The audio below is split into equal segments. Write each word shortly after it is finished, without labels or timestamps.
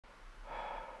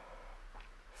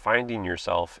Finding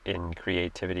yourself in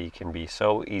creativity can be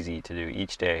so easy to do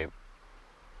each day,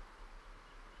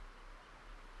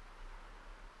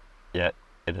 yet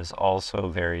it is also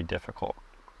very difficult.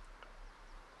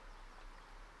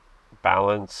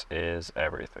 Balance is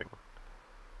everything.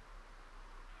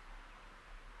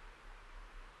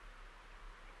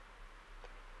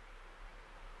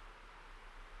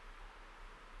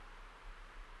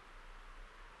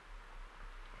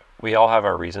 We all have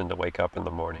our reason to wake up in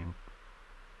the morning.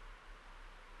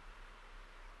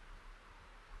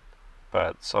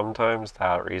 But sometimes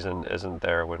that reason isn't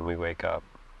there when we wake up.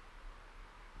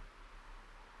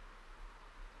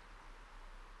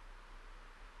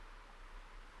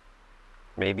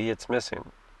 Maybe it's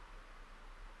missing.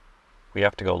 We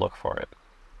have to go look for it.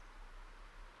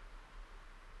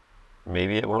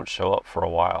 Maybe it won't show up for a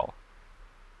while.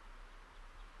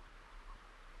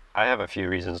 I have a few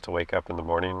reasons to wake up in the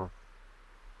morning,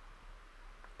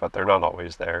 but they're not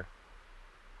always there.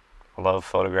 I love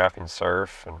photographing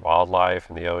surf and wildlife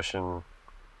and the ocean,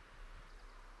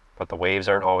 but the waves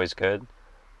aren't always good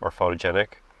or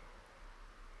photogenic.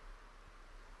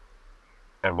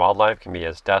 And wildlife can be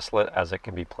as desolate as it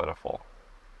can be plentiful.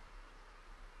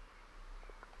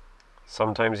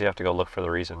 Sometimes you have to go look for the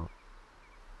reason.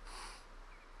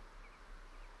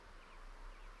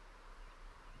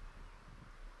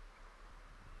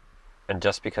 And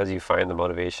just because you find the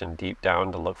motivation deep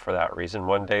down to look for that reason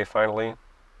one day finally,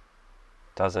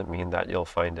 doesn't mean that you'll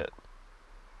find it.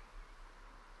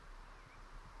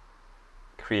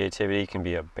 Creativity can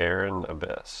be a barren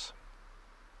abyss.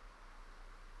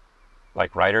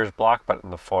 Like writer's block, but in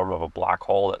the form of a black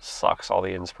hole that sucks all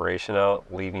the inspiration out,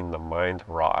 leaving the mind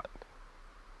rot.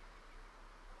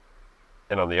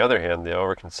 And on the other hand, the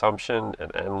overconsumption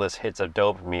and endless hits of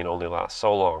dopamine only last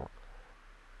so long.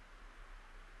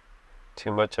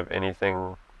 Too much of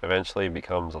anything eventually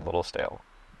becomes a little stale.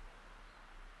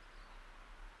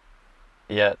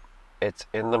 Yet, it's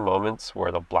in the moments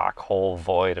where the black hole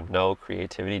void of no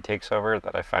creativity takes over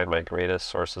that I find my greatest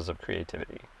sources of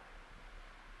creativity.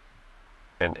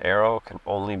 An arrow can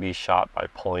only be shot by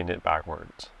pulling it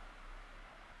backwards.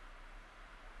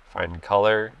 Find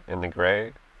color in the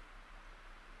gray.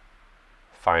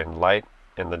 Find light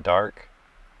in the dark.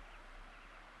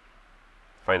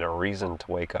 Find a reason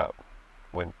to wake up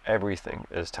when everything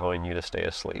is telling you to stay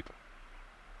asleep.